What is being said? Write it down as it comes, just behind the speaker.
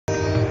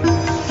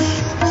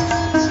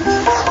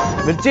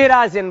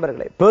விருச்சிகராசி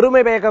என்பர்களே,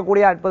 பெருமை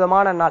பயக்கக்கூடிய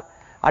அற்புதமான நாள்.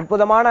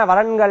 அற்புதமான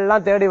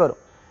வரன்கள்லாம் தேடி வரும்.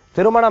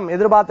 திருமணம்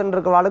எதிர்பார்த்துட்டு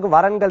இருக்கிறவங்களுக்கு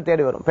வரன்கள்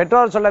தேடி வரும்.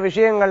 பெற்றோர் சொல்ல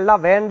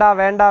விஷயங்கள்லாம் வேண்டாம்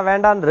வேண்டாம்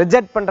வேண்டாம்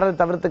ரிஜெக்ட் பண்றது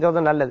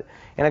தவிர்த்துக்கிறது நல்லது.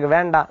 எனக்கு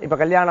வேண்டாம், இப்ப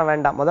கல்யாணம்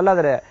வேண்டாம், முதல்ல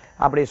அது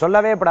அப்படி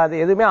சொல்லவே கூடாது.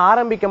 எதுவுமே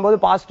ஆரம்பிக்கும் போது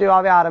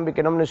பாசிட்டிவாவே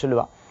ஆரம்பிக்கணும்னு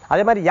சொல்லுவா.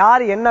 அதே மாதிரி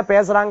யார் என்ன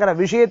பேசுறாங்கிற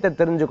விஷயத்தை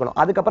தெரிஞ்சுக்கணும்.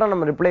 அதுக்கப்புறம்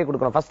நம்ம ரிப்ளை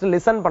கொடுக்கணும். ஃபர்ஸ்ட்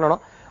லிசன்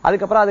பண்ணணும்.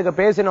 அதுக்கப்புறம் அதுக்கு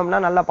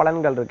பேசினோம்னா நல்ல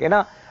பலன்கள் இருக்கு.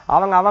 ஏன்னா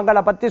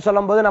அவங்கள பத்தி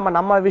சொல்லும் போது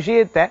நம்ம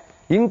விஷயத்தை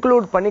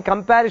இன்க்ளூட் பண்ணி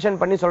கம்பேரிஷன்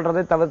பண்ணி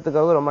சொல்றதை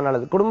தவிர்த்துக்கிறது ரொம்ப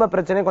நல்லது. குடும்ப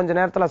பிரச்சனை கொஞ்ச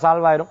நேரத்துல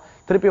சால்வ் ஆயிரும்.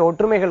 திருப்பி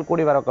ஒற்றுமைகள்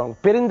கூடி வரக்கும்.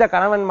 பிரிந்த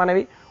கணவன்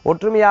மனைவி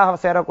ஒற்றுமையாக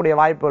சேரக்கூடிய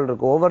வாய்ப்புகள்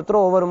இருக்கு.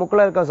 ஒவ்வொருத்தரும் ஒவ்வொரு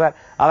முக்குல இருக்க. சார்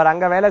அவர்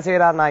அங்க வேலை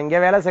செய்யறார், நான் இங்க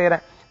வேலை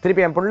செய்யறேன்,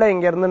 திருப்பி என் பிள்ளை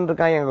இங்க இருந்துட்டு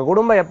இருக்கான், எங்க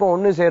குடும்பம் எப்போ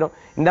ஒண்ணு சேரும்,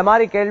 இந்த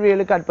மாதிரி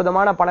கேள்விகளுக்கு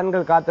அற்புதமான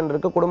பலன்கள் காத்துட்டு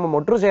இருக்கு. குடும்பம்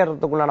ஒற்று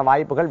சேர்றதுக்குள்ளான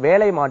வாய்ப்புகள்,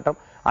 வேலை மாற்றம்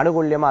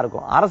அனுகூல்யமா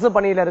இருக்கும். அரசு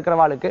பணியில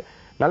இருக்கிறவாளுக்கு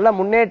நல்ல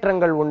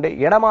முன்னேற்றங்கள் உண்டு.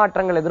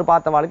 இடமாற்றங்கள்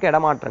எதிர்பார்த்தவாளுக்கு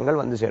இடமாற்றங்கள்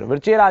வந்து சேரும்.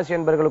 விருச்சிகராசி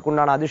என்பவர்களுக்கு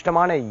உண்டான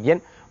அதிர்ஷ்டமான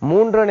எண்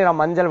 3 நிறம்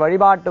மஞ்சள்.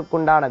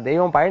 வழிபாட்டுக்குண்டான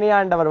தெய்வம்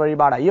பழனியாண்டவர்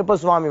வழிபாடு, ஐயப்ப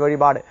சுவாமி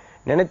வழிபாடு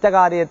நினைத்த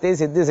காரியத்தை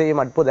சித்தி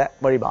செய்யும் அற்புத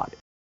வழிபாடு.